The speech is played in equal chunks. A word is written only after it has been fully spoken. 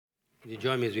You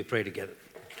join me as we pray together.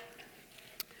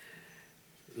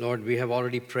 Lord, we have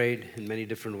already prayed in many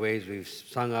different ways. We've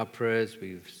sung our prayers.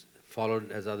 We've followed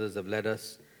as others have led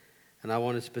us. And I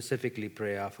want to specifically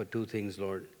pray for two things,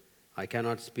 Lord. I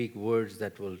cannot speak words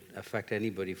that will affect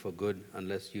anybody for good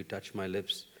unless you touch my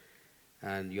lips.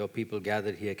 And your people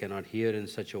gathered here cannot hear in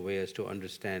such a way as to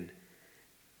understand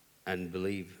and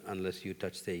believe unless you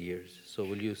touch their ears. So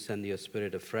will you send your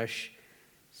Spirit afresh?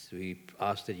 So we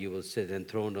ask that you will sit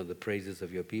enthroned on the praises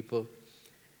of your people,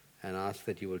 and ask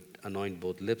that you will anoint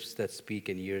both lips that speak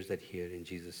and ears that hear, in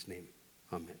Jesus' name.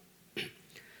 Amen.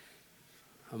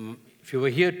 If you were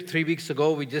here 3 weeks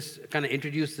ago, we just kind of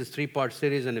introduced this 3-part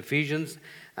series on Ephesians.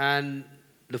 And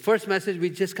the first message, we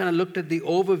just kind of looked at the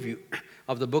overview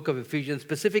of the book of Ephesians,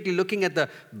 specifically looking at the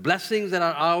blessings that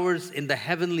are ours in the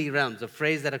heavenly realms, a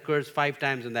phrase that occurs 5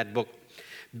 times in that book.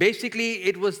 Basically,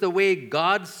 it was the way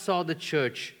God saw the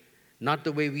church, not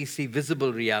the way we see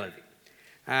visible reality.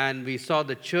 And we saw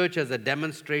the church as a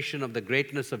demonstration of the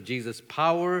greatness of Jesus'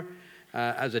 power,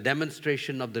 as a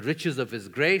demonstration of the riches of his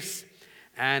grace,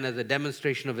 and as a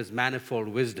demonstration of his manifold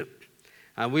wisdom.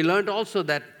 And we learned also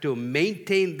that to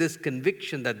maintain this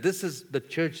conviction that this is the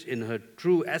church in her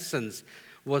true essence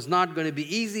was not going to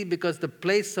be easy, because the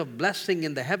place of blessing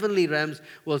in the heavenly realms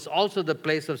was also the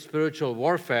place of spiritual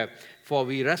warfare. For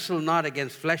we wrestle not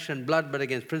against flesh and blood, but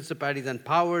against principalities and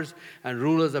powers and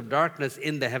rulers of darkness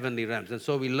in the heavenly realms. And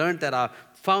so we learned that our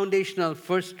foundational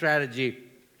first strategy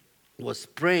was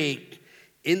praying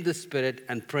in the Spirit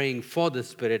and praying for the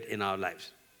Spirit in our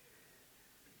lives.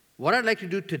 What I'd like to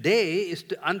do today is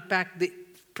to unpack the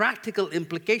practical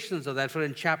implications of that. For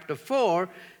in chapter 4,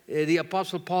 the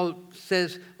Apostle Paul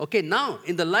says, okay, now,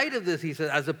 in the light of this, he says,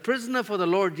 as a prisoner for the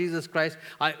Lord Jesus Christ,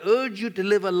 I urge you to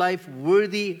live a life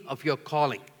worthy of your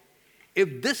calling.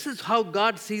 If this is how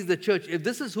God sees the church, if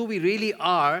this is who we really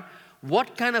are,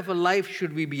 what kind of a life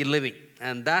should we be living?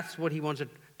 And that's what he wants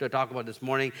to talk about this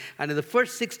morning. And in the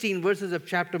first 16 verses of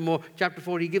chapter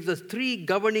 4, he gives us 3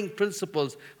 governing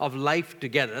principles of life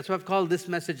together. That's why I've called this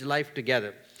message Life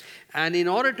Together. And in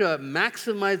order to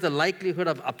maximize the likelihood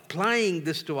of applying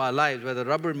this to our lives, where the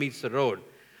rubber meets the road,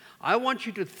 I want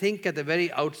you to think at the very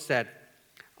outset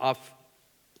of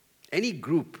any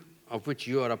group of which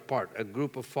you are a part, a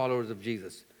group of followers of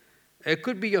Jesus. It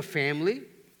could be your family,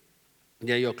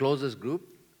 your closest group.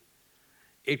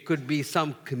 It could be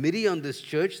some committee on this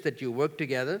church that you work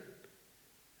together.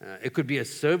 It could be a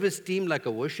service team like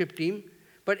a worship team.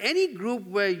 But any group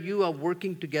where you are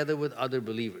working together with other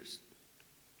believers.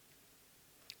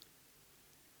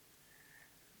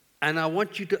 And I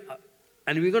want you to,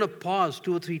 and we're going to pause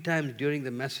 2 or 3 times during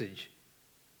the message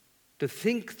to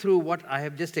think through what I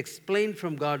have just explained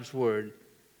from God's Word,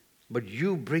 but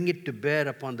you bring it to bear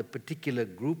upon the particular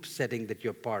group setting that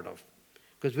you're part of.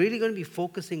 Because we're really going to be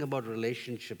focusing about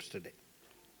relationships today.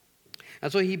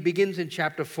 And so he begins in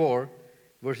chapter 4,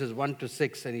 verses 1 to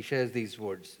 6, and he shares these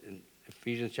words in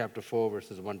Ephesians chapter 4,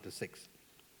 verses 1 to 6.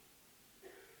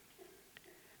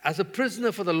 As a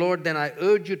prisoner for the Lord, then I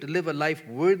urge you to live a life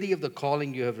worthy of the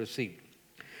calling you have received.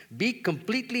 Be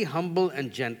completely humble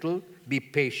and gentle. Be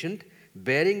patient,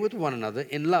 bearing with one another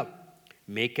in love.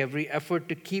 Make every effort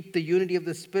to keep the unity of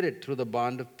the Spirit through the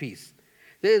bond of peace.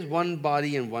 There is one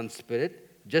body and one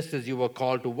Spirit, just as you were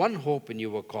called to one hope when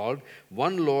you were called,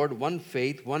 one Lord, one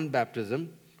faith, one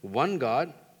baptism, one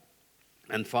God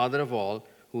and Father of all,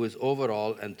 who is over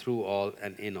all and through all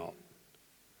and in all.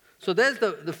 So there's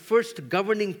the first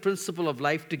governing principle of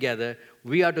life together.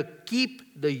 We are to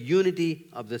keep the unity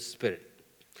of the Spirit.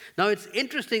 Now it's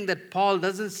interesting that Paul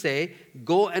doesn't say,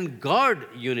 go and guard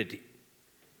unity.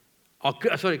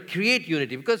 Create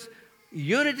unity. Because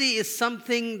unity is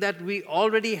something that we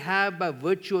already have by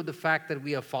virtue of the fact that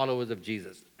we are followers of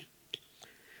Jesus.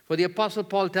 For the Apostle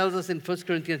Paul tells us in 1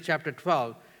 Corinthians chapter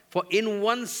 12, for in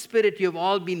one Spirit you have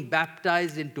all been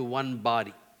baptized into one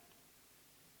body.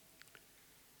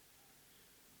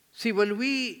 See, when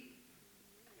we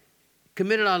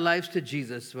committed our lives to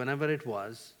Jesus, whenever it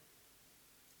was,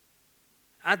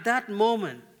 at that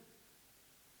moment,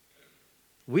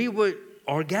 we were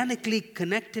organically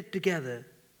connected together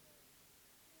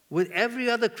with every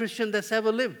other Christian that's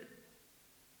ever lived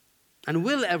and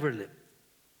will ever live.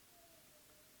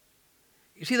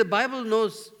 You see, the Bible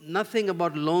knows nothing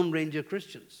about Lone Ranger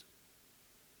Christians.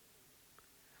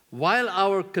 While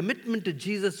our commitment to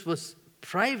Jesus was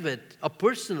private or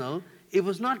personal, it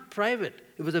was not private.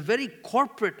 It was a very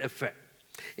corporate affair.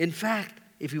 In fact,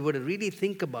 if you were to really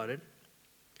think about it,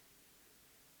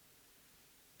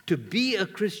 to be a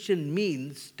Christian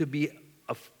means to be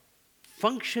a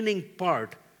functioning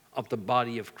part of the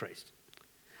body of Christ.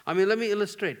 I mean, let me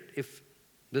illustrate. If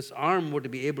this arm were to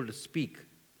be able to speak,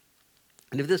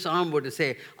 and if this arm were to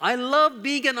say, I love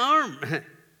being an arm,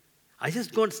 I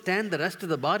just can't stand the rest of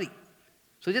the body.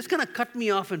 So just kind of cut me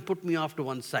off and put me off to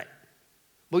one side.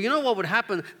 But you know what would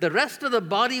happen? The rest of the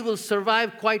body will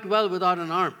survive quite well without an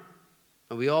arm.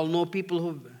 And we all know people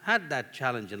who've had that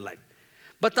challenge in life.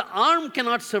 But the arm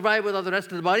cannot survive without the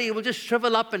rest of the body. It will just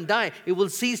shrivel up and die. It will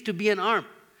cease to be an arm.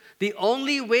 The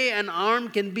only way an arm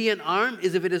can be an arm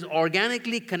is if it is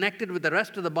organically connected with the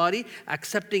rest of the body,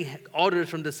 accepting orders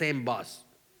from the same boss.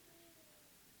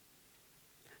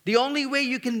 The only way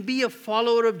you can be a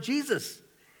follower of Jesus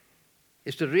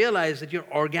is to realize that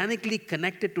you're organically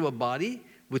connected to a body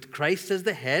with Christ as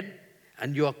the head,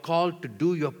 and you are called to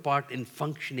do your part in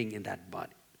functioning in that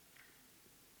body.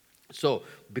 So,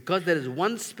 because there is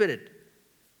one Spirit,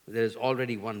 there is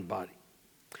already one body.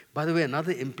 By the way,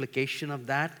 another implication of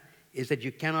that is that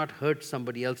you cannot hurt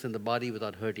somebody else in the body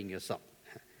without hurting yourself.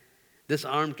 This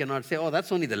arm cannot say, oh,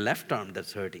 that's only the left arm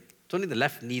that's hurting. It's only the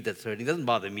left knee that's hurting. It doesn't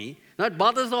bother me. No, it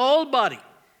bothers the whole body.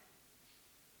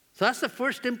 So that's the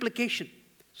first implication.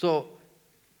 So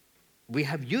we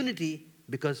have unity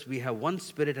because we have one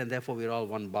Spirit and therefore we're all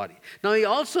one body. Now he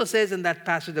also says in that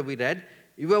passage that we read,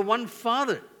 you have one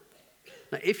Father.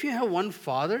 Now if you have one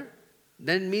Father,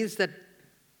 then it means that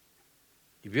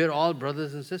we're all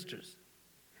brothers and sisters.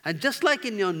 And just like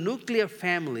in your nuclear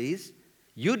families,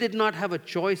 you did not have a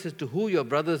choice as to who your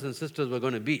brothers and sisters were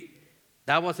going to be.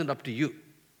 That wasn't up to you.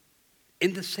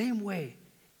 In the same way,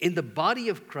 in the body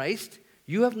of Christ,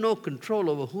 you have no control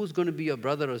over who's going to be your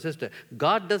brother or sister.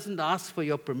 God doesn't ask for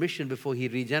your permission before he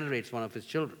regenerates one of his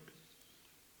children.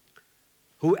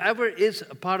 Whoever is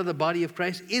a part of the body of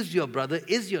Christ is your brother,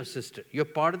 is your sister. You're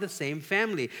part of the same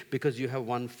family because you have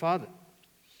one Father.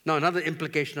 Now, another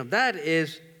implication of that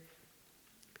is,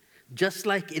 just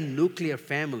like in nuclear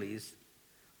families,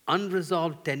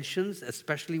 unresolved tensions,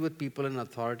 especially with people in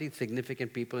authority,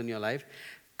 significant people in your life,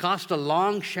 cast a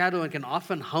long shadow and can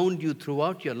often hound you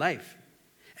throughout your life.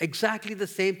 Exactly the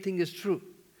same thing is true.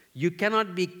 You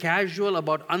cannot be casual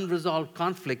about unresolved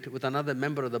conflict with another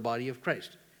member of the body of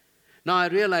Christ. Now, I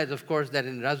realize, of course, that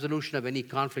in resolution of any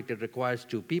conflict, it requires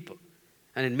two people.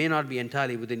 And it may not be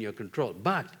entirely within your control.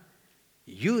 But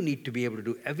you need to be able to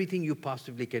do everything you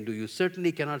possibly can do. You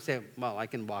certainly cannot say, well, I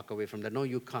can walk away from that. No,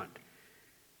 you can't.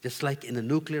 Just like in a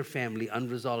nuclear family,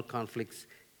 unresolved conflicts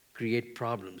create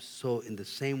problems. So in the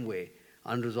same way,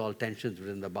 unresolved tensions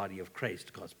within the body of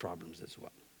Christ cause problems as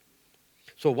well.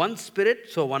 So one Spirit,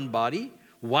 so one body,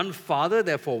 one Father,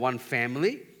 therefore one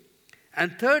family.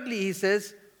 And thirdly, he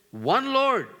says, one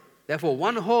Lord, therefore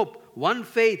one hope, one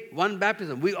faith, one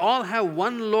baptism. We all have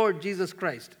one Lord Jesus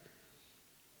Christ.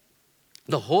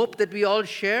 The hope that we all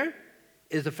share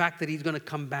is the fact that he's going to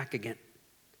come back again.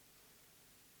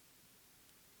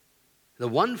 The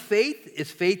one faith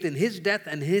is faith in his death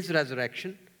and his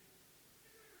resurrection.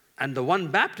 And the one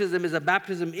baptism is a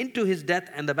baptism into his death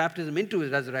and the baptism into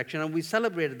his resurrection. And we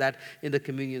celebrated that in the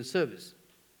communion service.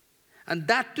 And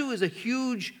that too is a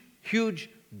huge, huge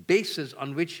basis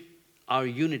on which our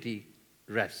unity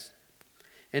rests.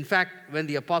 In fact, when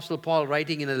the Apostle Paul,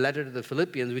 writing in a letter to the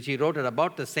Philippians, which he wrote at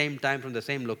about the same time from the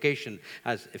same location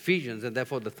as Ephesians, and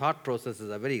therefore the thought processes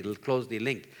are very closely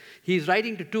linked. He's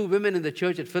writing to two women in the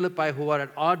church at Philippi who are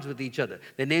at odds with each other.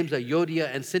 Their names are Euodia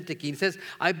and Syntyche. He says,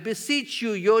 I beseech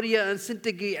you, Euodia and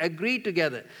Syntyche, agree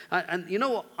together. And you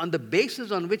know, on the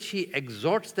basis on which he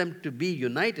exhorts them to be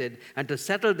united and to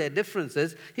settle their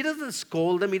differences, he doesn't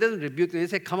scold them, he doesn't rebuke them. He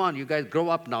says, come on, you guys grow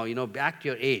up now, act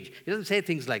your age. He doesn't say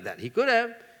things like that. He could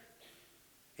have.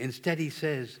 Instead, he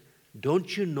says,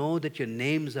 don't you know that your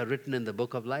names are written in the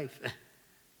book of life?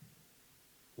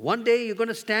 One day you're going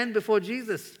to stand before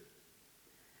Jesus.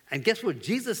 And guess what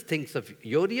Jesus thinks of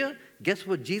Euodia? Guess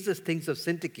what Jesus thinks of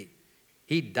Syntyche?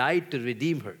 He died to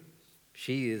redeem her.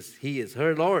 He is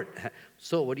her Lord.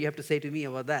 So what do you have to say to me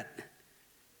about that?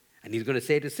 And he's going to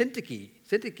say to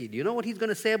Syntyche, do you know what he's going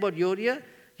to say about Euodia?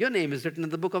 Your name is written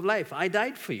in the book of life. I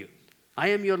died for you. I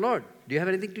am your Lord. Do you have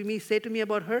anything to say to me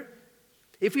about her?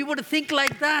 If we were to think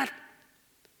like that,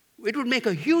 it would make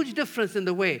a huge difference in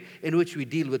the way in which we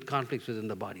deal with conflicts within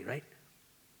the body, right?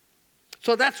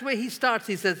 So that's where he starts.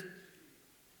 He says,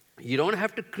 you don't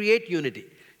have to create unity.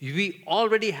 We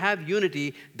already have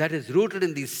unity that is rooted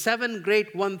in these 7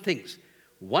 great one things.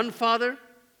 One Father,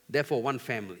 therefore one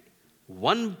family.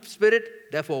 One Spirit,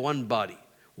 therefore one body.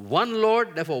 One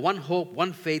Lord, therefore one hope,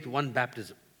 one faith, one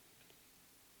baptism.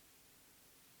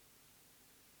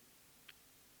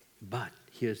 But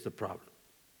here's the problem.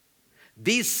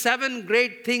 These 7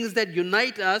 great things that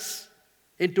unite us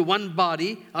into one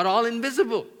body are all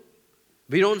invisible.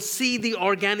 We don't see the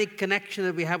organic connection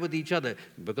that we have with each other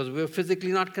because we're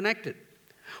physically not connected.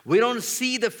 We don't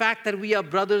see the fact that we are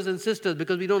brothers and sisters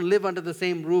because we don't live under the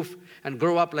same roof and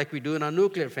grow up like we do in our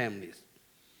nuclear families.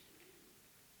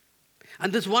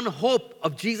 And this one hope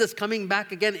of Jesus coming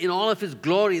back again in all of his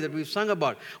glory that we've sung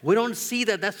about, we don't see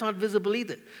that. That's not visible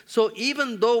either. So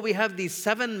even though we have these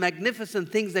 7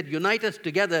 magnificent things that unite us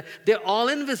together, they're all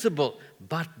invisible.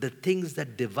 But the things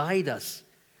that divide us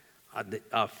are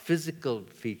our physical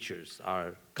features,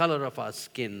 our color of our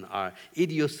skin, our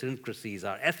idiosyncrasies,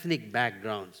 our ethnic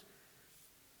backgrounds.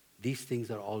 These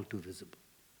things are all too visible.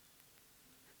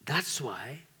 That's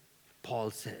why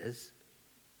Paul says,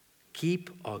 keep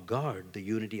or guard the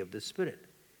unity of the Spirit.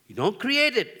 You don't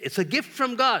create it. It's a gift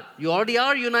from God. You already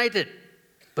are united.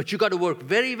 But you got to work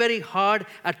very, very hard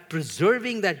at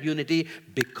preserving that unity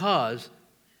because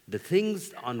the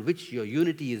things on which your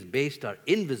unity is based are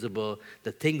invisible.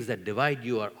 The things that divide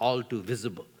you are all too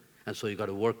visible. And so you got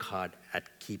to work hard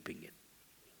at keeping it.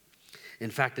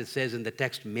 In fact, it says in the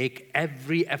text, make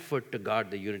every effort to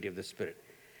guard the unity of the Spirit.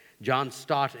 John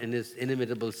Stott, in his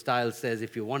inimitable style, says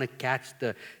if you want to catch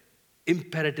the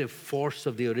imperative force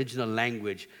of the original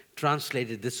language,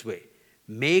 translated this way: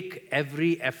 make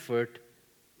every effort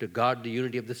to guard the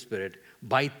unity of the Spirit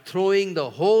by throwing the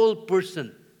whole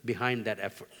person behind that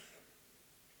effort.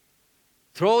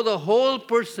 Throw the whole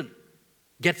person.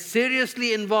 Get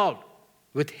seriously involved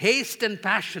with haste and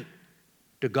passion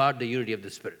to guard the unity of the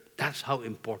Spirit. That's how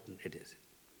important it is.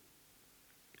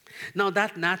 Now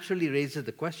that naturally raises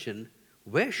the question,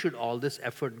 where should all this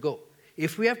effort go?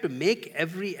 If we have to make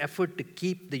every effort to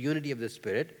keep the unity of the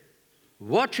Spirit,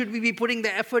 what should we be putting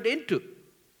the effort into?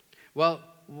 Well,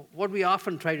 what we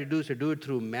often try to do is to do it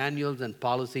through manuals and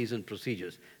policies and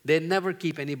procedures. They never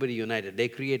keep anybody united. They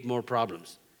create more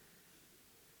problems.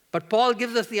 But Paul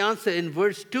gives us the answer in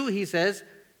verse 2. He says,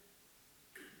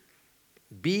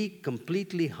 be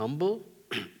completely humble,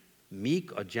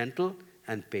 meek or gentle,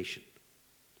 and patient.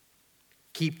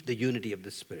 Keep the unity of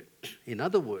the Spirit. In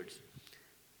other words,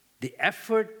 the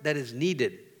effort that is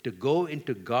needed to go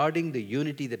into guarding the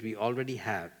unity that we already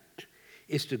have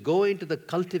is to go into the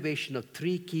cultivation of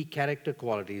 3 key character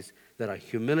qualities that are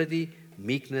humility,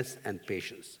 meekness, and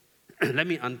patience. Let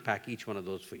me unpack each one of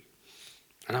those for you.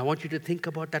 And I want you to think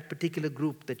about that particular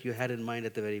group that you had in mind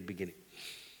at the very beginning.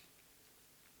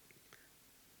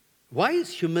 Why is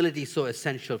humility so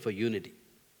essential for unity?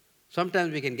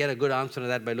 Sometimes we can get a good answer to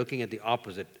that by looking at the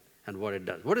opposite and what it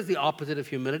does. What is the opposite of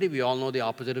humility? We all know the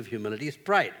opposite of humility is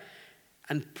pride.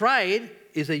 And pride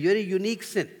is a very unique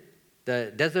sin.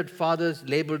 The Desert Fathers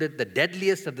labeled it the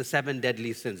deadliest of the 7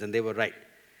 deadly sins, and they were right.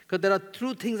 Because there are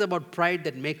 2 things about pride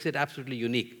that makes it absolutely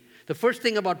unique. The first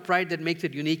thing about pride that makes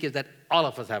it unique is that all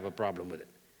of us have a problem with it.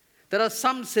 There are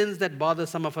some sins that bother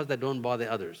some of us that don't bother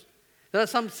others. There are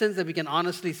some sins that we can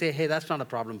honestly say, hey, that's not a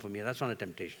problem for me, that's not a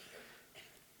temptation.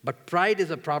 But pride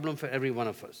is a problem for every one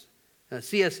of us.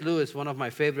 C.S. Lewis, one of my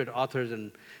favorite authors,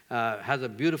 and has a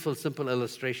beautiful, simple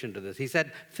illustration to this. He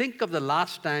said, think of the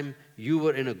last time you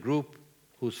were in a group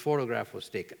whose photograph was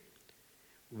taken.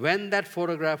 When that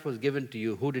photograph was given to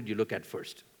you, who did you look at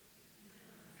first?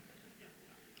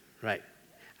 Right.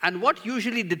 And what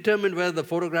usually determined whether the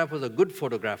photograph was a good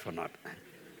photograph or not?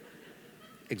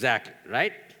 Exactly,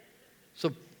 right?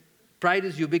 So pride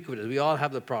is ubiquitous. We all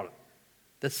have the problem.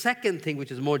 The second thing,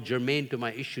 which is more germane to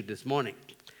my issue this morning,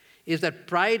 is that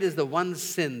pride is the one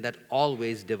sin that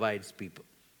always divides people.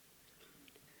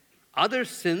 Other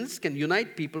sins can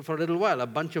unite people for a little while. A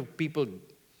bunch of people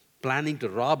planning to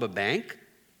rob a bank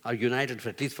are united for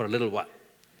at least for a little while.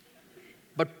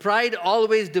 But pride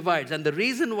always divides. And the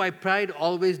reason why pride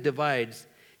always divides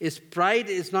is pride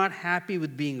is not happy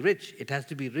with being rich. It has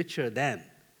to be richer than.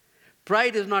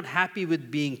 Pride is not happy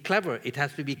with being clever. It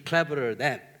has to be cleverer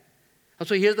than. And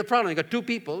so here's the problem. You got 2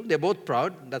 people. They're both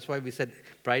proud. That's why we said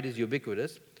pride is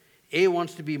ubiquitous. A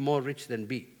wants to be more rich than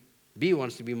B. B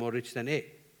wants to be more rich than A.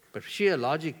 But sheer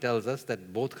logic tells us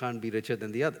that both can't be richer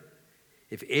than the other.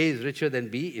 If A is richer than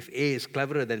B, if A is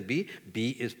cleverer than B,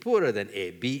 B is poorer than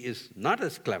A. B is not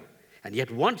as clever and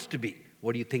yet wants to be.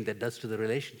 What do you think that does to the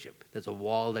relationship? There's a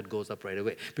wall that goes up right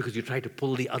away because you try to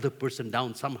pull the other person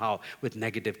down somehow with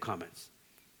negative comments.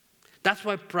 That's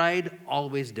why pride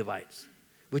always divides,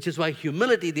 which is why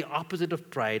humility, the opposite of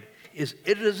pride, is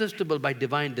irresistible by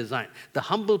divine design. The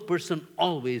humble person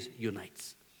always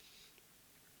unites.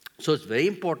 So it's very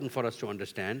important for us to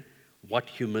understand what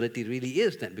humility really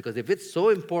is then, because if it's so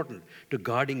important to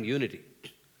guarding unity,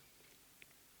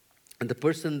 and the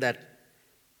person that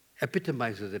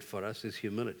epitomizes it for us is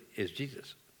humility, is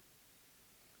Jesus.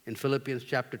 In Philippians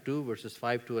chapter 2, verses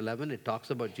 5 to 11, it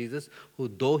talks about Jesus, who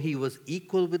though he was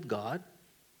equal with God,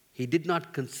 He did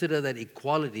not consider that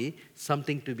equality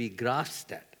something to be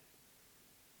grasped at.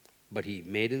 But he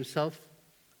made himself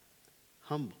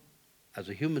humble as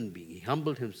a human being. He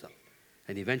humbled himself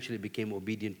and eventually became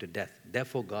obedient to death.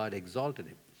 Therefore, God exalted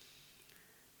him.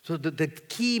 So the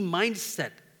key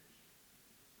mindset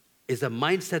is a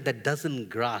mindset that doesn't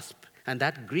grasp. And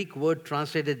that Greek word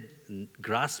translated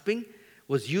grasping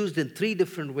was used in 3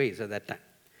 different ways at that time.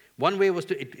 One way was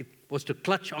it was to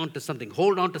clutch onto something,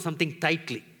 hold on to something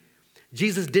tightly.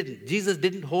 Jesus didn't. Jesus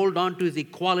didn't hold on to his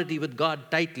equality with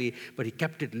God tightly, but he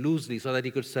kept it loosely so that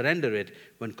he could surrender it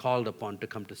when called upon to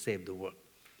come to save the world.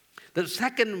 The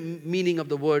second meaning of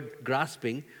the word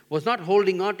grasping was not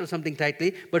holding on to something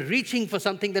tightly, but reaching for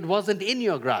something that wasn't in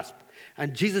your grasp.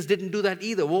 And Jesus didn't do that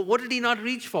either. Well, what did he not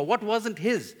reach for? What wasn't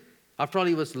his? After all,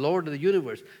 he was Lord of the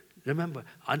universe. Remember,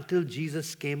 until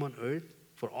Jesus came on earth,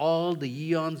 for all the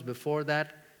eons before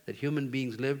that human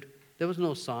beings lived, there was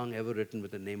no song ever written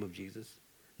with the name of Jesus.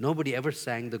 Nobody ever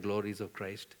sang the glories of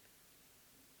Christ.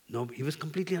 No, he was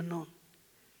completely unknown.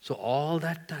 So all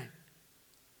that time,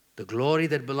 the glory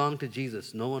that belonged to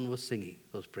Jesus, no one was singing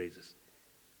those praises.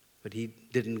 But he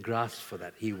didn't grasp for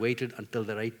that. He waited until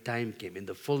the right time came, in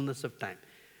the fullness of time.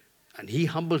 And he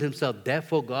humbled himself.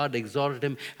 Therefore, God exalted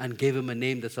him and gave him a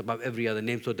name that's above every other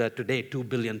name, so that today 2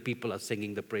 billion people are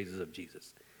singing the praises of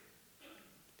Jesus.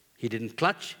 He didn't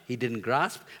clutch, he didn't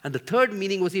grasp. And the third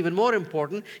meaning was even more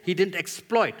important. He didn't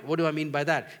exploit. What do I mean by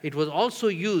that? It was also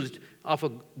used of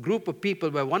a group of people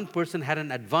where one person had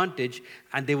an advantage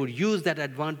and they would use that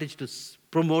advantage to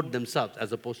promote themselves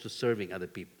as opposed to serving other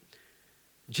people.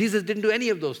 Jesus didn't do any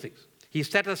of those things. He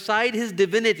set aside his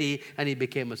divinity and he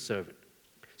became a servant.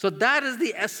 So that is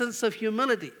the essence of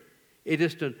humility. It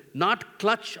is to not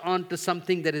clutch onto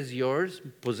something that is yours,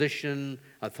 position,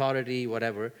 authority,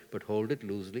 whatever, but hold it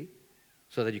loosely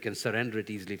so that you can surrender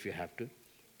it easily if you have to.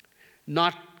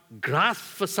 Not grasp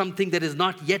for something that is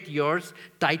not yet yours,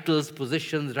 titles,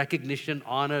 positions, recognition,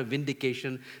 honor,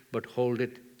 vindication, but hold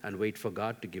it and wait for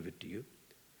God to give it to you.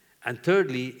 And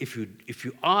thirdly, if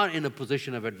you are in a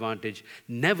position of advantage,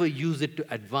 never use it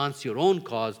to advance your own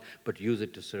cause, but use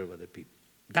it to serve other people.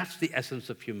 That's the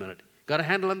essence of humility. Got a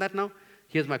handle on that now?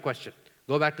 Here's my question.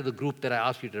 Go back to the group that I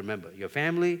asked you to remember. Your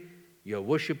family, your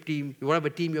worship team, whatever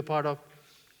team you're part of,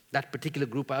 that particular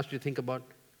group I asked you to think about.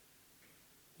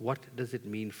 What does it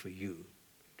mean for you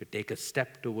to take a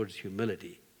step towards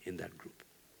humility in that group?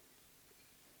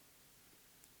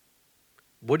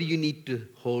 What do you need to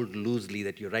hold loosely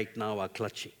that you right now are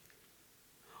clutching?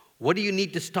 What do you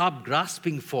need to stop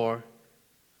grasping for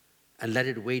and let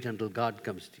it wait until God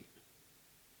comes to you?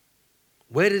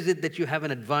 Where is it that you have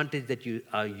an advantage that you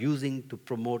are using to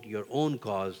promote your own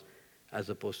cause as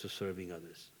opposed to serving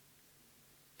others?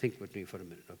 Think with me for a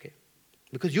minute, okay?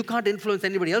 Because you can't influence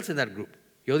anybody else in that group.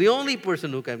 You're the only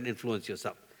person who can influence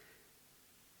yourself.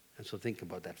 And so think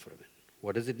about that for a minute.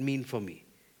 What does it mean for me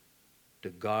to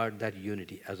guard that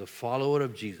unity as a follower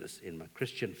of Jesus in my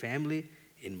Christian family,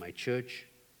 in my church,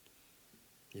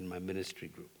 in my ministry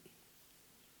group?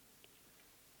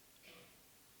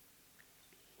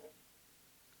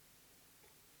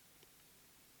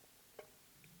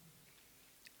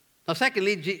 Now,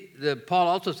 secondly, Paul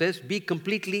also says, be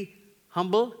completely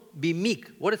humble, be meek.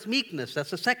 What is meekness?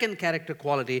 That's the second character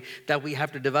quality that we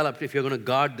have to develop if you're going to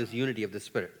guard this unity of the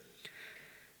Spirit.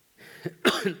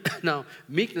 Now,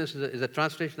 meekness is a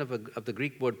translation of the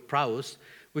Greek word praus,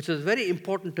 which is a very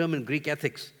important term in Greek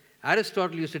ethics.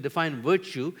 Aristotle used to define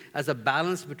virtue as a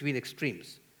balance between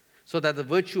extremes, so that the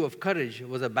virtue of courage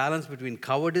was a balance between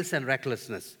cowardice and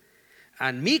recklessness.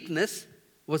 And meekness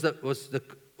was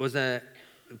a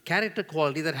character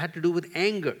quality that had to do with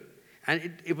anger.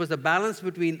 And it was a balance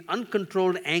between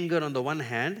uncontrolled anger on the one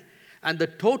hand and the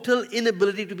total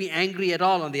inability to be angry at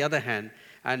all on the other hand.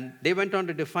 And they went on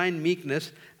to define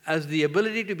meekness as the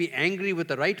ability to be angry with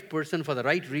the right person for the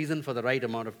right reason for the right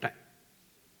amount of time.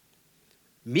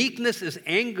 Meekness is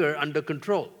anger under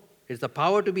control. It's the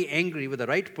power to be angry with the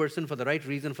right person for the right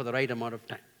reason for the right amount of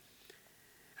time.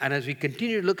 And as we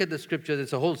continue to look at the scriptures,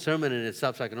 it's a whole sermon in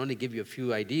itself, so I can only give you a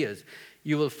few ideas.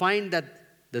 You will find that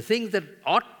the things that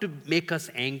ought to make us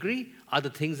angry are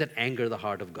the things that anger the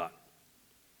heart of God.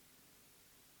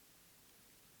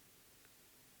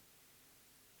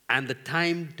 And the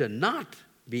time to not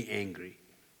be angry,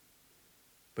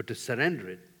 but to surrender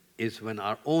it, is when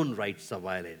our own rights are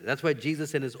violated. That's why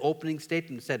Jesus in his opening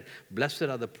statement said, blessed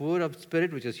are the poor of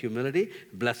spirit, which is humility.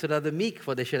 Blessed are the meek,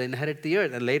 for they shall inherit the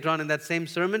earth. And later on in that same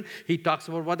sermon, he talks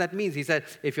about what that means. He said,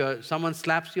 if someone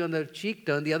slaps you on the cheek,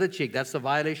 turn the other cheek. That's a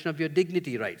violation of your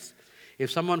dignity rights. If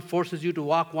someone forces you to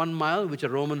walk 1 mile, which a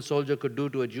Roman soldier could do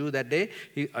to a Jew that day,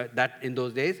 in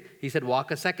those days, he said,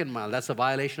 walk a 2nd mile. That's a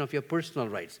violation of your personal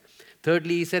rights.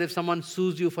 Thirdly, he said, if someone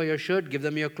sues you for your shirt, give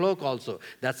them your cloak also.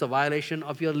 That's a violation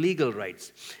of your legal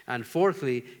rights. And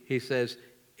fourthly, he says,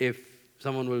 if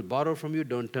someone will borrow from you,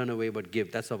 don't turn away but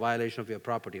give. That's a violation of your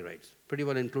property rights. Pretty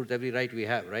well includes every right we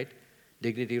have, right?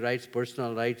 Dignity rights,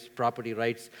 personal rights, property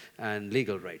rights, and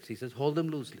legal rights. He says, hold them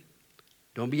loosely.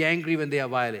 Don't be angry when they are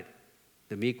violated.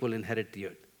 The meek will inherit the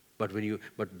earth. But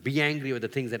be angry with the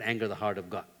things that anger the heart of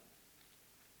God.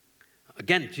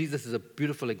 Again, Jesus is a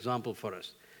beautiful example for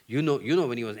us. You know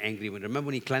when he was angry. Remember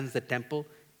when he cleansed the temple?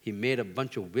 He made a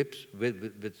bunch of whips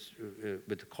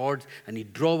with cords, and he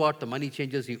drove out the money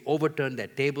changers. He overturned their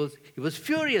tables. He was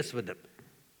furious with them.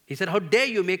 He said, how dare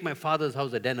you make my Father's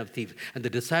house a den of thieves? And the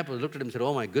disciples looked at him and said,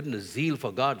 oh my goodness, zeal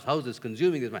for God's house is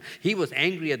consuming this man. He was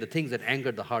angry at the things that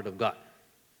angered the heart of God.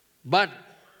 But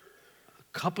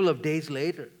a couple of days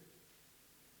later,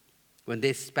 when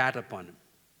they spat upon him,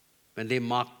 when they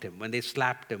mocked him, when they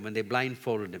slapped him, when they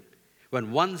blindfolded him,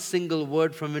 when one single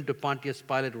word from him to Pontius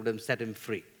Pilate would have set him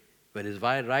free, when his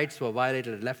rights were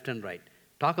violated left and right.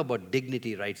 Talk about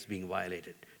dignity rights being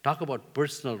violated. Talk about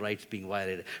personal rights being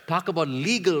violated. Talk about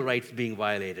legal rights being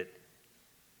violated.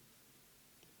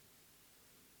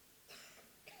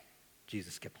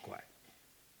 Jesus kept quiet.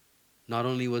 Not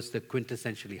only was he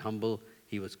quintessentially humble,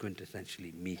 he was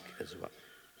quintessentially meek as well.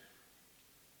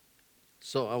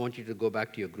 So I want you to go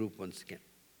back to your group once again.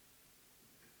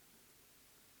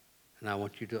 And I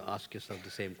want you to ask yourself the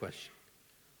same question.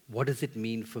 What does it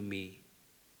mean for me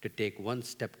to take one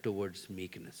step towards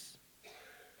meekness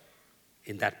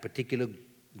in that particular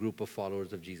group of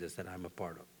followers of Jesus that I'm a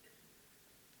part of?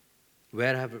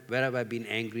 Where have I been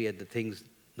angry at the things,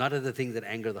 not at the things that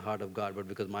anger the heart of God, but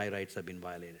because my rights have been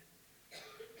violated?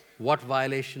 What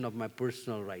violation of my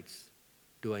personal rights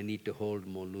do I need to hold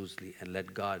more loosely and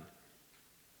let God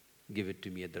give it to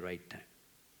me at the right time?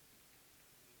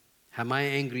 Am I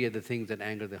angry at the things that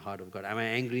anger the heart of God? Am I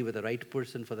angry with the right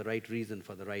person for the right reason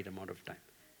for the right amount of time?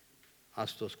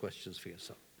 Ask those questions for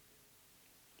yourself.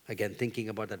 Again, thinking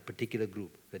about that particular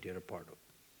group that you're a part of.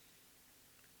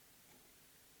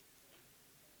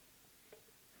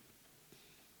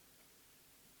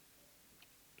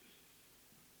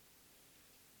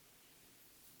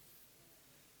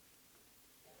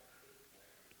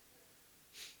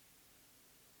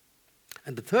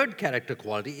 And the third character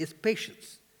quality is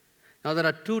patience. Now, there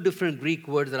are 2 different Greek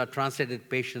words that are translated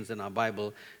patience in our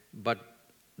Bible, but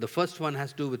the first one has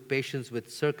to do with patience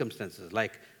with circumstances.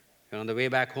 Like, on the way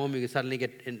back home, you suddenly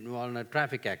get involved in a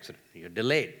traffic accident. You're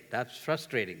delayed. That's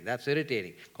frustrating. That's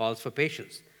irritating. Calls for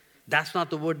patience. That's not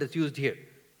the word that's used here.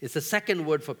 It's the second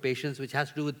word for patience, which has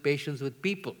to do with patience with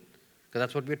people. Because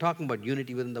that's what we're talking about,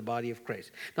 unity within the body of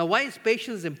Christ. Now, why is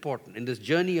patience important in this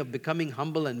journey of becoming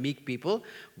humble and meek people?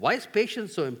 Why is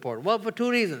patience so important? Well, for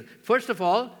 2 reasons. First of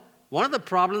all, one of the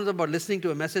problems about listening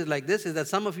to a message like this is that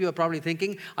some of you are probably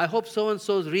thinking, I hope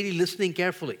so-and-so is really listening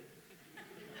carefully.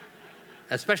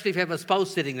 Especially if you have a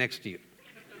spouse sitting next to you.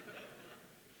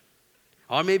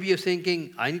 Or maybe you're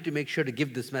thinking, I need to make sure to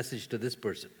give this message to this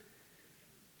person.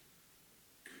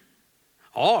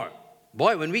 Or,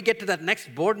 boy, when we get to that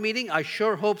next board meeting, I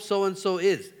sure hope so-and-so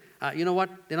is. You know what?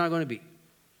 They're not going to be.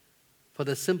 For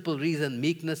the simple reason,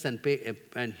 meekness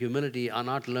and humility are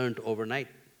not learned overnight.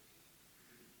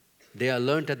 They are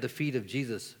learned at the feet of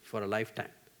Jesus for a lifetime.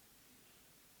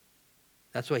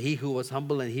 That's why he who was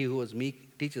humble and he who was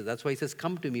meek teaches. That's why he says,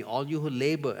 come to me, all you who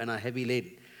labor and are heavy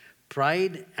laden.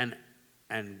 Pride and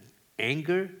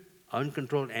anger,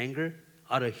 uncontrolled anger,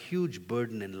 are a huge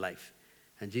burden in life.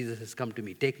 And Jesus has come to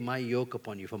me, take my yoke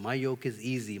upon you, for my yoke is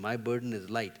easy, my burden is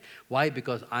light. Why?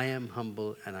 Because I am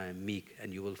humble and I am meek,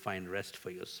 and you will find rest for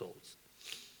your souls.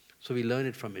 So we learn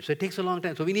it from it. So it takes a long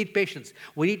time. So we need patience.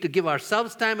 We need to give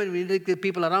ourselves time, and we need to give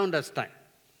people around us time.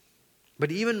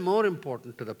 But even more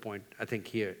important to the point, I think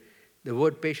here, the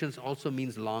word patience also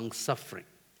means long-suffering.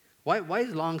 Why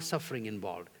is long-suffering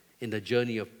involved in the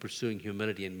journey of pursuing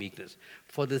humility and meekness?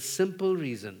 For the simple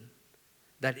reason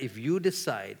that if you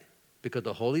decide, because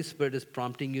the Holy Spirit is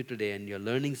prompting you today and you're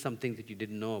learning something that you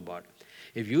didn't know about,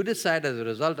 if you decide as a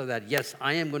result of that, yes,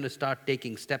 I am going to start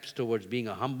taking steps towards being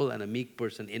a humble and a meek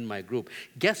person in my group,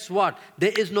 guess what?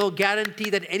 There is no guarantee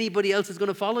that anybody else is going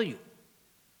to follow you.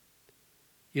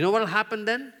 You know what will happen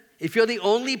then? If you're the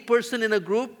only person in a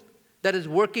group that is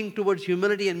working towards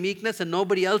humility and meekness and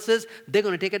nobody else is, they're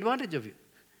going to take advantage of you.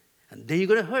 And then you're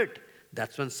going to hurt.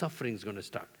 That's when suffering is going to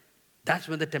start. That's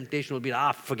when the temptation will be,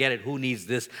 forget it, who needs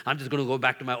this? I'm just going to go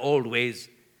back to my old ways.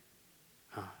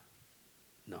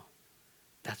 No.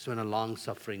 That's when a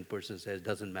long-suffering person says,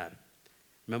 doesn't matter.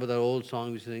 Remember that old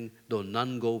song we sing, though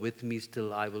none go with me,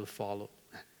 still I will follow.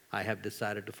 I have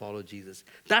decided to follow Jesus.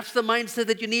 That's the mindset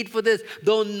that you need for this.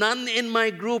 Though none in my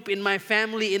group, in my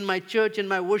family, in my church, in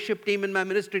my worship team, in my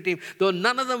ministry team, though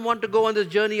none of them want to go on this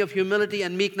journey of humility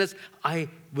and meekness, I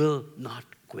will not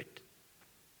quit.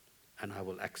 And I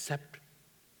will accept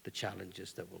the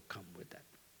challenges that will come with that.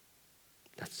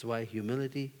 That's why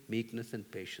humility, meekness,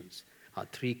 and patience are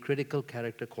three critical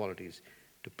character qualities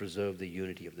to preserve the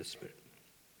unity of the Spirit.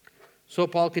 So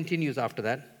Paul continues after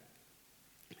that.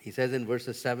 He says in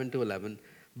verses 7 to 11,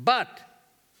 but,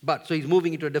 so he's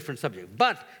moving into a different subject.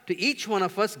 But to each one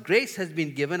of us, grace has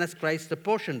been given as Christ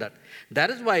apportioned it. That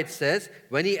is why it says,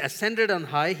 when he ascended on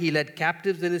high, he led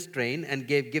captives in his train and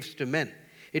gave gifts to men.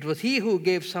 It was he who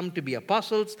gave some to be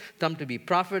apostles, some to be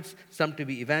prophets, some to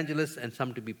be evangelists, and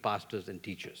some to be pastors and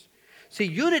teachers. See,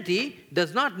 unity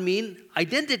does not mean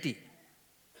identity.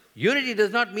 Unity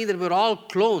does not mean that we're all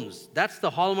clones. That's the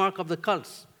hallmark of the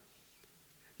cults.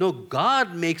 No,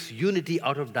 God makes unity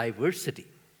out of diversity.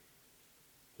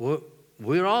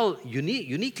 We're all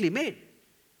uniquely made.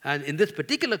 And in this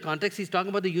particular context, he's talking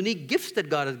about the unique gifts that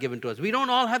God has given to us. We don't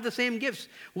all have the same gifts.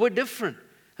 We're different.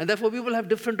 And therefore, we will have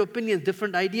different opinions,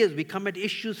 different ideas. We come at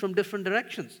issues from different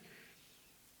directions.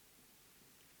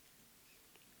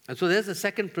 And so there's the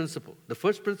second principle. The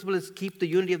first principle is keep the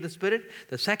unity of the Spirit.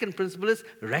 The second principle is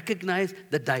recognize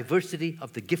the diversity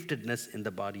of the giftedness in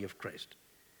the body of Christ.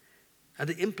 And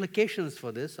the implications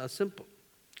for this are simple.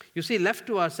 You see, left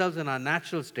to ourselves in our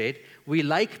natural state, we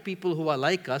like people who are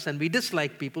like us and we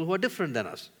dislike people who are different than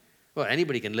us. Well,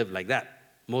 anybody can live like that.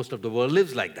 Most of the world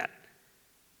lives like that.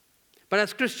 But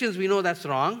as Christians, we know that's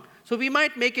wrong, so we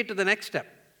might make it to the next step.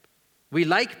 We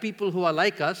like people who are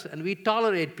like us and we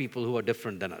tolerate people who are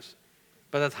different than us.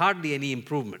 But that's hardly any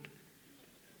improvement.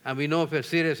 And we know if we're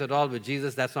serious at all with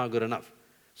Jesus, that's not good enough.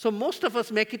 So most of us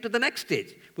make it to the next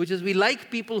stage, which is we like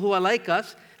people who are like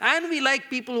us, and we like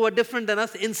people who are different than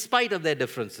us in spite of their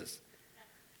differences.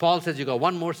 Paul says you got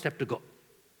one more step to go.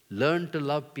 Learn to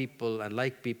love people and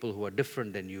like people who are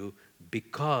different than you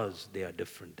because they are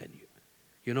different than you.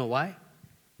 You know why?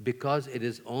 Because it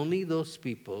is only those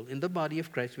people in the body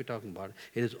of Christ we're talking about,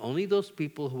 it is only those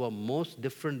people who are most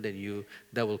different than you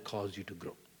that will cause you to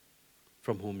grow,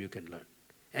 from whom you can learn.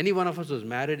 Any one of us who's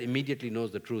married immediately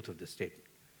knows the truth of this statement.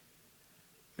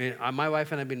 My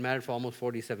wife and I have been married for almost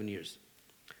 47 years.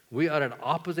 We are at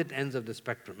opposite ends of the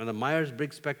spectrum. In the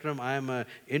Myers-Briggs spectrum, I am an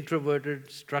introverted,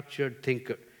 structured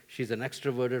thinker. She's an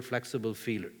extroverted, flexible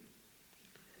feeler.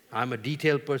 I'm a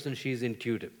detailed person, she's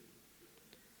intuitive.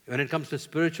 When it comes to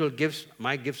spiritual gifts,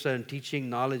 my gifts are in teaching,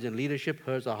 knowledge, and leadership.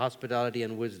 Hers are hospitality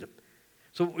and wisdom.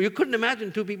 So you couldn't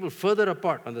imagine two people further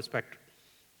apart on the spectrum.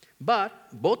 But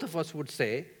both of us would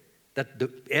say that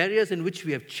the areas in which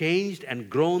we have changed and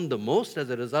grown the most as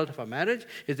a result of our marriage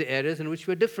is the areas in which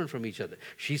we're different from each other.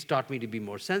 She's taught me to be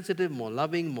more sensitive, more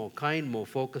loving, more kind, more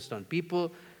focused on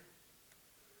people.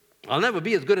 I'll never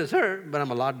be as good as her, but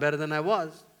I'm a lot better than I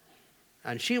was.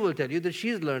 And she will tell you that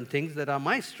she's learned things that are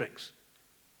my strengths.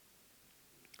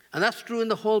 And that's true in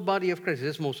the whole body of Christ.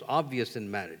 It's most obvious in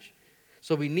marriage.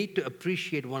 So we need to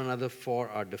appreciate one another for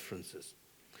our differences.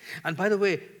 And by the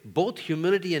way, both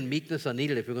humility and meekness are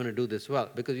needed if you're going to do this well.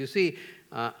 Because you see,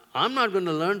 I'm not going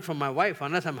to learn from my wife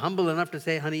unless I'm humble enough to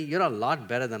say, honey, you're a lot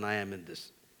better than I am in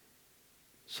this.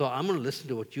 So I'm going to listen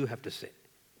to what you have to say.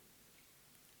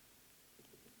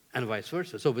 And vice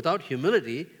versa. So without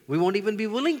humility, we won't even be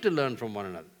willing to learn from one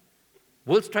another.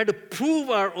 We'll try to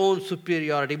prove our own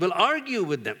superiority. We'll argue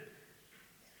with them.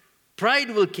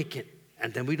 Pride will kick in.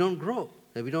 And then we don't grow.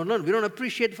 Then we don't learn. We don't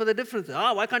appreciate for the differences.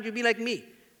 Why can't you be like me?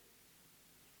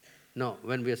 No,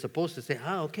 when we are supposed to say,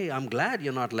 okay, I'm glad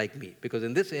you're not like me, because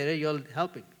in this area you're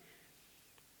helping.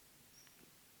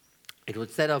 It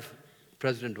was said of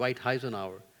President Dwight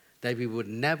Eisenhower that we would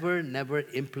never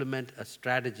implement a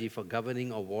strategy for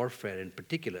governing or warfare in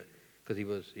particular, because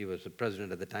he was the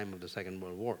president at the time of the Second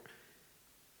World War,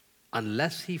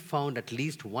 unless he found at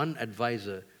least one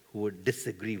advisor who would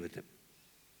disagree with him.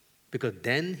 Because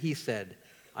then he said,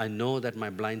 I know that my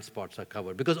blind spots are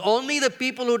covered. Because only the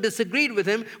people who disagreed with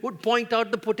him would point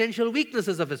out the potential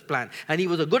weaknesses of his plan. And he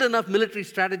was a good enough military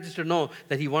strategist to know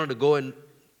that he wanted to go in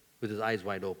with his eyes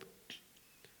wide open.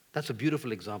 That's a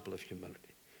beautiful example of humility.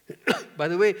 By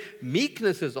the way,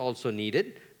 meekness is also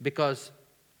needed because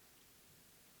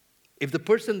if the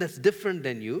person that's different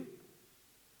than you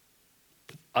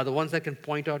are the ones that can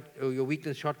point out your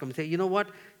weakness, shortcomings, say, you know what,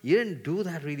 you didn't do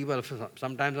that really well.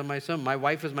 Sometimes on my sermon, my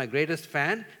wife is my greatest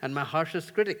fan and my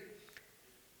harshest critic.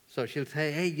 So she'll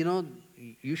say, hey,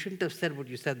 you shouldn't have said what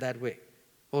you said that way.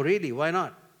 Oh, really? Why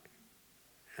not?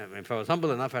 If I was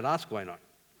humble enough, I'd ask why not.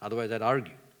 Otherwise, I'd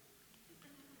argue.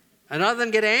 And rather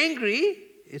than get angry,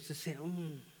 it's to say,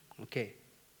 okay,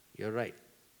 you're right.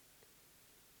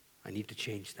 I need to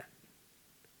change that.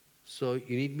 So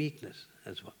you need meekness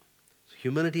as well. So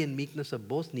humility and meekness are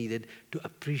both needed to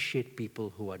appreciate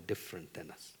people who are different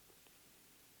than us.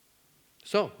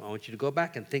 So I want you to go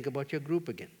back and think about your group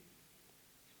again.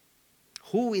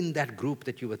 Who in that group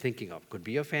that you were thinking of, could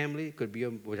be your family, could be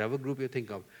whatever group you're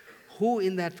thinking of, who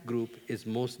in that group is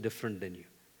most different than you?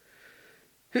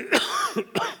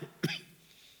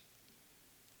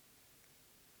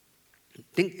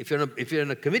 Think, if you're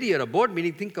in a committee or a board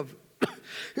meeting, think of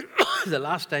the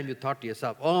last time you thought to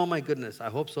yourself, oh my goodness, I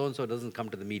hope so-and-so doesn't come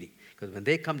to the meeting. Because when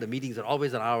they come, the meetings are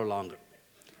always an hour longer.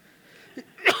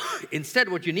 Instead,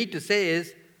 what you need to say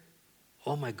is,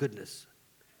 oh my goodness,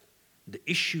 the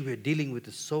issue we're dealing with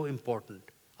is so important.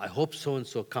 I hope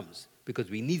so-and-so comes, because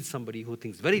we need somebody who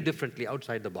thinks very differently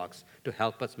outside the box to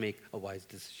help us make a wise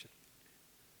decision.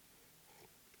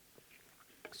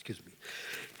 Excuse me.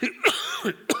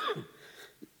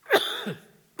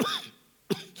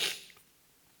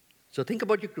 So think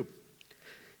about your group.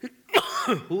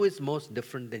 Who is most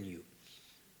different than you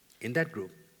in that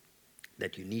group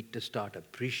that you need to start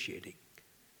appreciating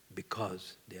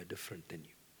because they are different than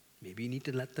you? Maybe you need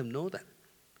to let them know that.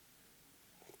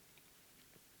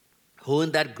 Who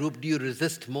in that group do you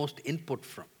resist most input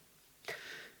from?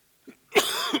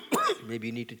 Maybe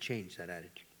you need to change that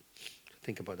attitude.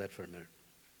 Think about that for a minute.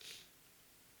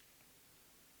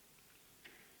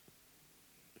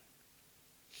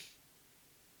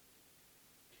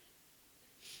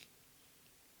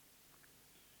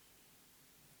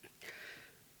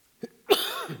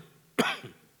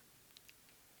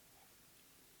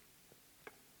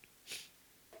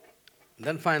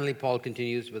 Then finally, Paul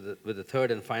continues with the third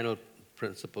and final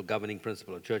principle, governing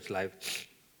principle of church life.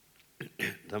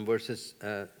 Some verses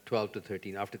 12 to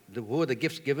 13. Who are the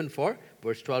gifts given for?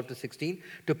 Verse 12 to 16.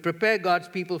 To prepare God's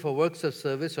people for works of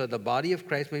service so the body of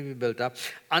Christ may be built up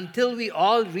until we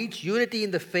all reach unity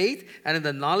in the faith and in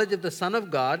the knowledge of the Son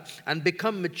of God and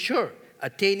become mature,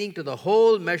 attaining to the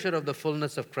whole measure of the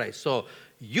fullness of Christ. So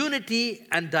unity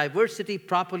and diversity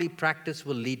properly practiced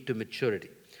will lead to maturity.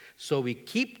 So we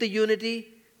keep the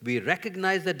unity, we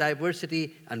recognize the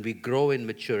diversity, and we grow in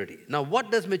maturity. Now,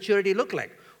 what does maturity look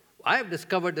like? I have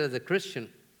discovered that as a Christian,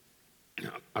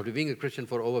 after being a Christian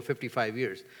for over 55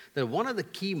 years, that one of the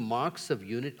key marks of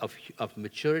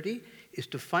maturity is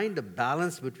to find a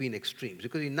balance between extremes,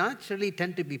 because we naturally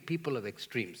tend to be people of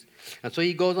extremes. And so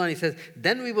he goes on, he says,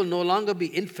 then we will no longer be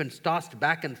infants tossed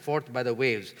back and forth by the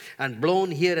waves and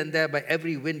blown here and there by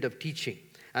every wind of teaching,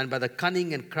 and by the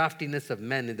cunning and craftiness of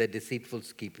men in their deceitful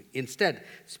scheming. Instead,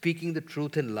 speaking the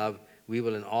truth in love, we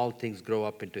will in all things grow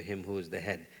up into him who is the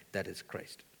head, that is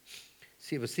Christ.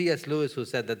 See, it was C.S. Lewis who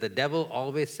said that the devil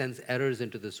always sends errors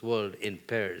into this world in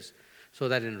pairs, so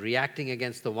that in reacting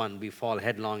against the one, we fall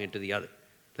headlong into the other.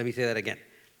 Let me say that again.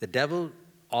 The devil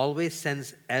always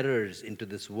sends errors into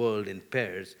this world in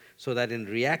pairs, so that in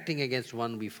reacting against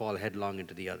one, we fall headlong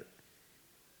into the other.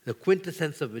 The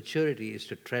quintessence of maturity is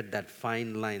to tread that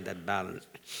fine line, that balance.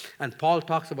 And Paul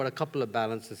talks about a couple of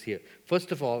balances here.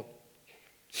 First of all,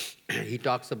 he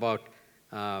talks about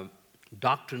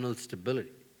doctrinal stability.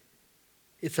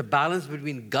 It's a balance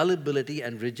between gullibility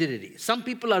and rigidity. Some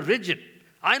people are rigid.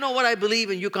 I know what I believe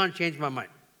and you can't change my mind.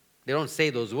 They don't say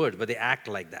those words, but they act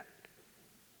like that.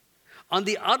 On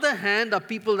the other hand, are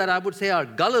people that I would say are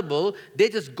gullible. They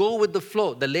just go with the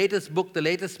flow. The latest book, the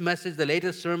latest message, the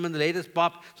latest sermon, the latest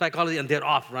pop psychology, and they're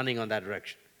off running on that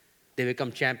direction. They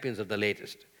become champions of the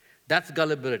latest. That's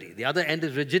gullibility. The other end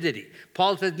is rigidity.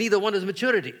 Paul says neither one is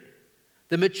maturity.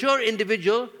 The mature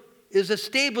individual is a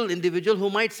stable individual who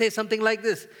might say something like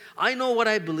this: I know what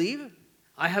I believe.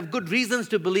 I have good reasons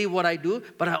to believe what I do,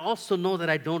 but I also know that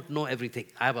I don't know everything.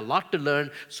 I have a lot to learn,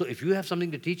 so if you have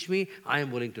something to teach me, I am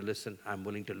willing to listen, I'm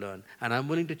willing to learn, and I'm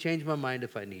willing to change my mind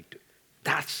if I need to.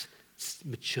 That's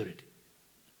maturity.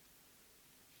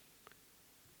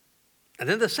 And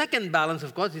then the second balance,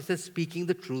 of course, he says speaking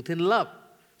the truth in love.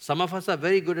 Some of us are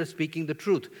very good at speaking the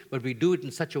truth, but we do it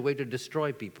in such a way to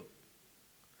destroy people.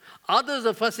 Others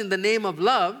of us, in the name of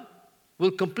love, will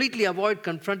completely avoid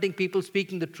confronting people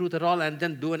speaking the truth at all and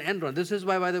then do an end run. This is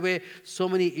why, by the way, so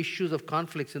many issues of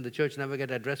conflicts in the church never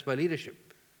get addressed by leadership.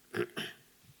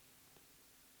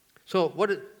 So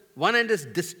one end is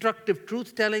destructive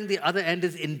truth-telling, the other end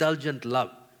is indulgent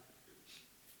love.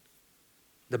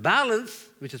 The balance,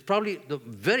 which is probably the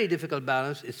very difficult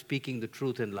balance, is speaking the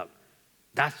truth in love.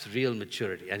 That's real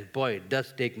maturity. And boy, it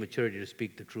does take maturity to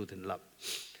speak the truth in love.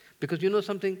 Because you know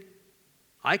something?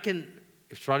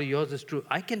 If probably yours is true,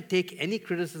 I can take any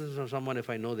criticism from someone if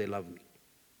I know they love me.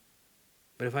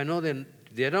 But if I know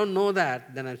they don't know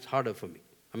that, then it's harder for me.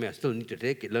 I mean, I still need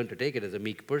to learn to take it as a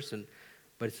meek person,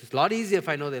 but it's a lot easier if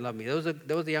I know they love me. There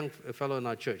was a young fellow in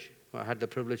our church who I had the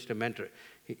privilege to mentor.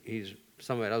 He's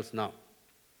somewhere else now.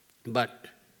 But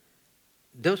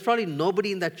there was probably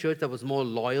nobody in that church that was more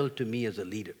loyal to me as a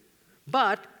leader.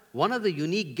 But one of the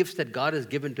unique gifts that God has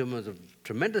given to him was of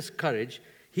tremendous courage.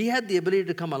 He had the ability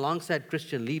to come alongside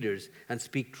Christian leaders and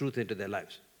speak truth into their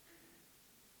lives.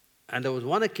 And there was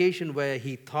one occasion where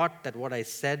he thought that what I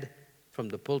said from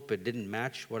the pulpit didn't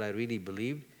match what I really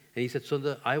believed. And he said,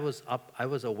 Sundar, I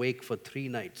was awake for 3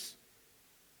 nights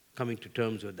coming to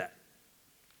terms with that.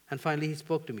 And finally he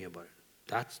spoke to me about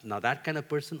it. Now that kind of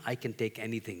person I can take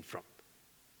anything from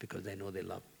because they know they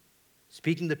love me.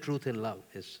 Speaking the truth in love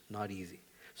is not easy.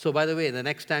 So by the way, the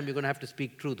next time you're going to have to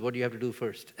speak truth, what do you have to do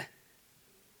first?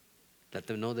 Let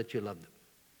them know that you love them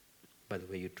by the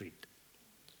way you treat them.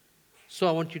 So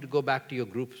I want you to go back to your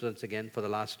groups once again for the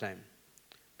last time.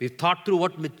 We've thought through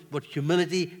what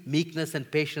humility, meekness, and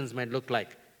patience might look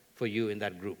like for you in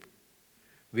that group.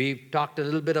 We've talked a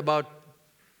little bit about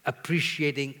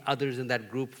appreciating others in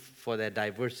that group for their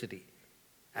diversity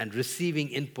and receiving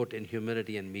input in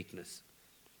humility and meekness.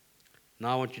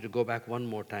 Now I want you to go back one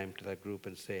more time to that group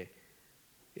and say,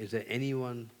 is there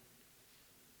anyone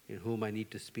in whom I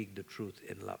need to speak the truth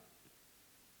in love?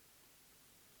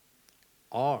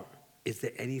 Or is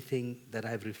there anything that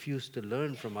I've refused to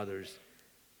learn from others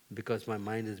because my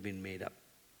mind has been made up?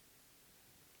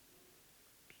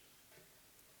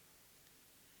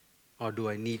 Or do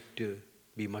I need to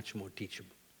be much more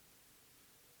teachable?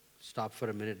 Stop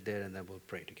for a minute there and then we'll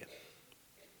pray together.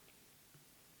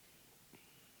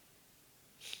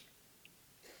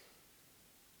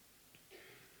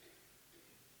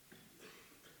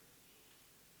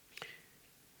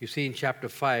 You see in chapter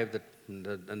 5 that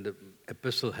the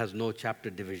epistle has no chapter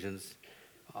divisions.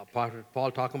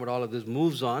 Paul talking about all of this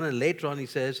moves on, and later on he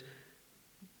says,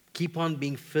 keep on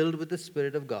being filled with the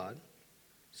Spirit of God,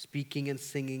 speaking and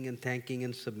singing and thanking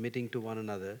and submitting to one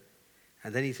another.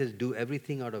 And then he says, do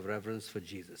everything out of reverence for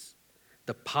Jesus.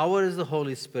 The power is the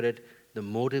Holy Spirit. The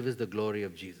motive is the glory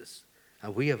of Jesus.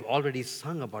 And we have already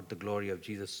sung about the glory of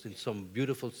Jesus in some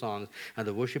beautiful songs. And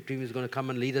the worship team is going to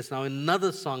come and lead us now in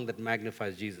another song that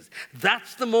magnifies Jesus.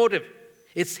 That's the motive.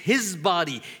 It's His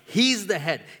body. He's the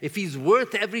head. If He's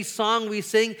worth every song we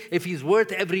sing, if He's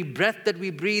worth every breath that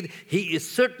we breathe, He is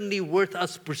certainly worth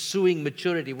us pursuing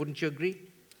maturity. Wouldn't you agree?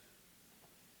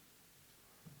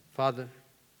 Father,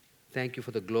 thank you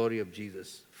for the glory of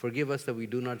Jesus. Forgive us that we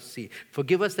do not see.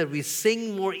 Forgive us that we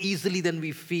sing more easily than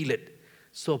we feel it.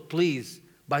 So please,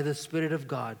 by the Spirit of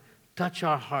God, touch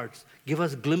our hearts. Give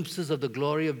us glimpses of the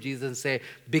glory of Jesus and say,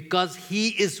 because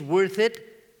He is worth it,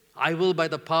 I will, by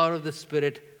the power of the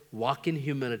Spirit, walk in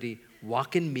humility,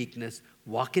 walk in meekness,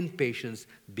 walk in patience,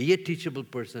 be a teachable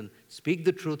person, speak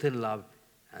the truth in love,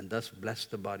 and thus bless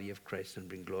the body of Christ and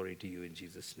bring glory to you in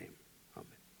Jesus' name. Amen.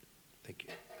 Thank you.